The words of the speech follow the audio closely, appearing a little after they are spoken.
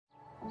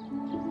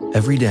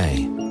Every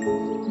day,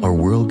 our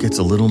world gets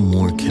a little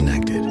more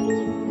connected,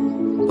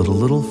 but a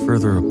little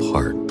further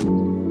apart.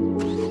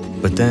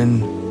 But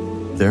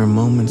then, there are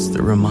moments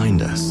that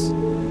remind us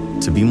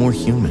to be more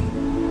human.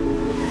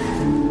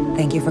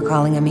 Thank you for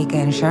calling Amica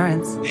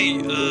Insurance. Hey,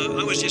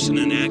 I was just in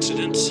an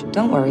accident.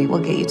 Don't worry, we'll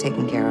get you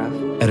taken care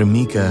of. At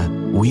Amica,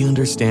 we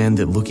understand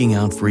that looking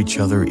out for each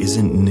other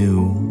isn't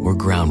new or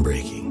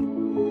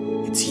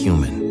groundbreaking. It's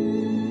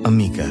human.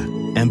 Amica,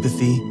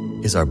 empathy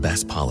is our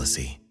best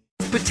policy.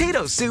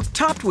 Potato soup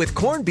topped with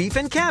corned beef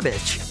and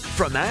cabbage.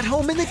 From At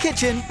Home in the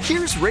Kitchen,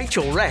 here's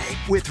Rachael Ray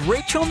with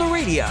Rachael on the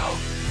Radio.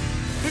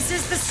 This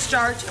is the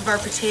start of our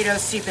potato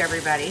soup,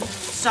 everybody.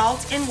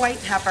 Salt and white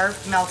pepper,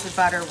 melted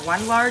butter,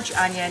 1 large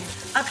onion,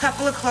 a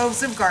couple of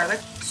cloves of garlic.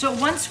 So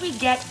once we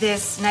get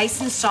this nice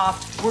and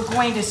soft, we're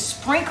going to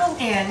sprinkle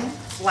in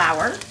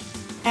flour,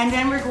 and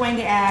then we're going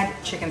to add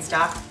chicken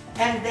stock.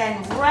 And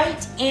then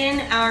right in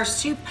our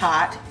soup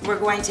pot, we're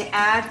going to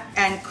add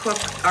and cook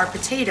our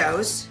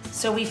potatoes.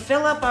 So we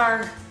fill up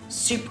our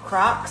soup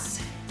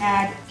crocks,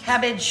 add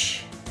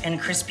cabbage and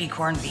crispy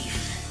corned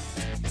beef.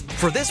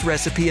 For this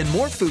recipe and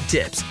more food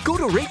tips, go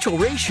to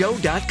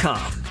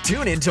RachelRayShow.com.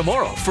 Tune in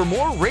tomorrow for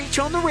more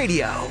Rach on the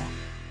Radio.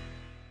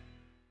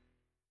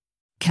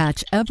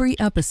 Catch every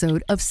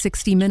episode of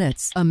 60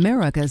 Minutes,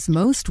 America's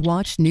most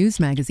watched news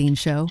magazine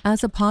show,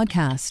 as a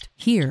podcast.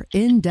 Hear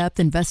in-depth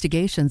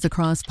investigations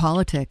across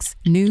politics,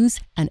 news,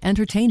 and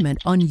entertainment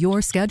on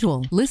your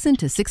schedule. Listen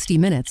to 60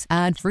 Minutes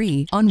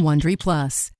ad-free on Wondery Plus.